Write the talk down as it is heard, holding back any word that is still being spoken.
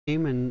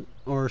Tame and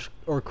or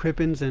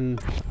Crippins and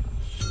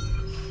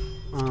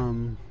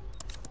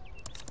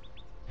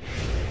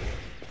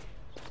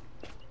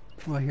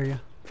oh, I hear you.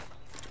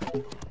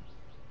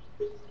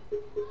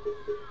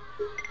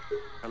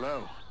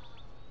 Hello.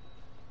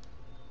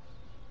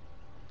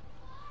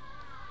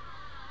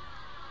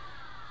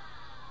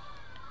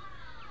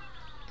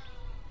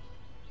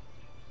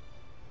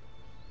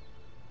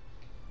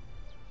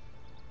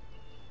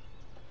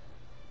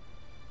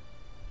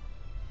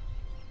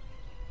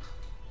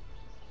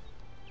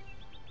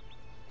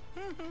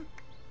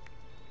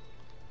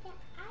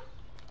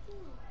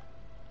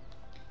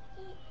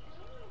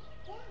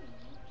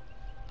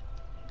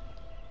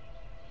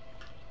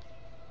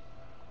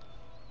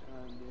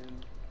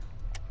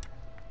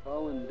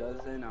 Colin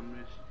doesn't, I'm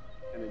just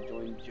gonna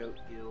join joke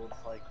guilds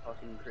like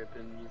fucking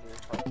Crippins or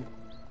fucking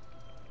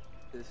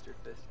Sister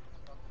Fist.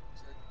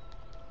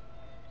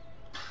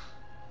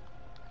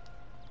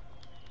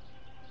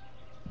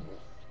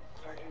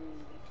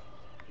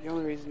 The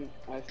only reason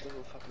I still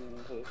fucking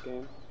play this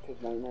game is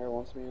because Nightmare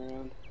wants me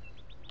around.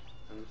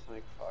 I'm just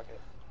like, fuck it.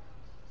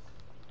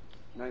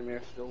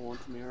 Nightmare still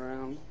wants me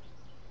around.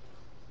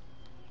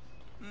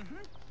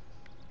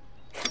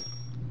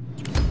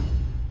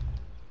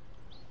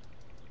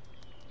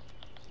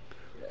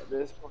 Yeah,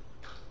 this one.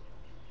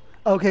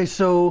 Okay,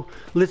 so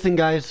listen,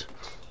 guys.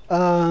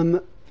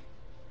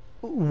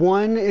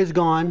 One is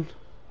gone.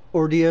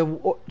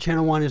 Ordia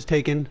channel 1 is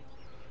taken.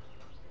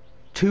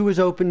 2 is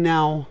open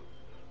now,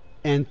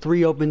 and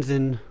 3 opens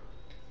in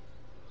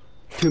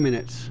 2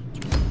 minutes.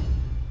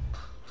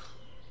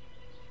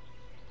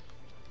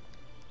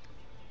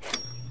 Where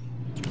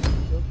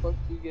the fuck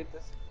do you get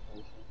this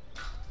information?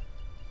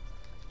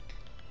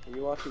 Are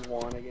you watching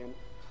Juan again?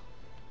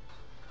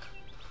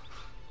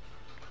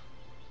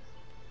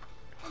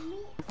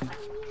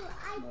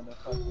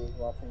 Motherfucker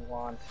watching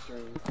Juan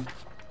stream.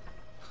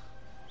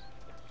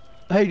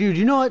 Hey, dude,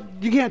 you know what?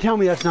 You can't tell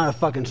me that's not a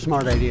fucking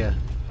smart idea.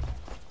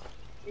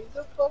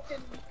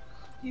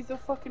 He's a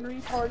fucking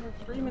retard for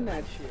streaming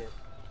that shit.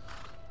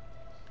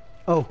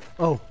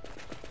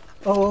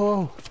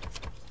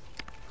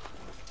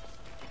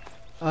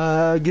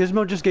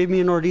 GIZMO just gave me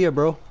an Ordia,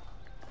 bro.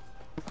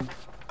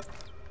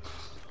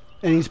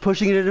 And he's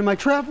pushing it into my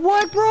trap.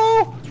 What,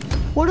 bro?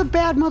 What a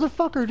bad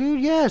motherfucker, dude.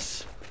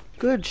 Yes.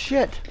 Good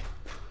shit.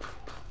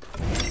 I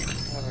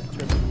have a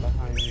crippin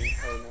behind me.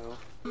 Oh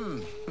no.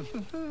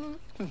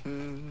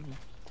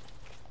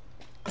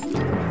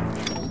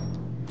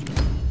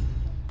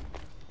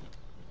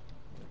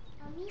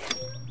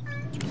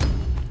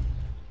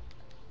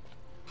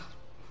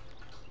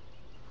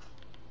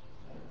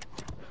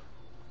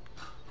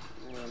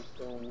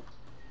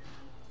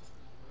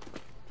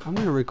 I'm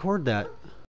gonna record that.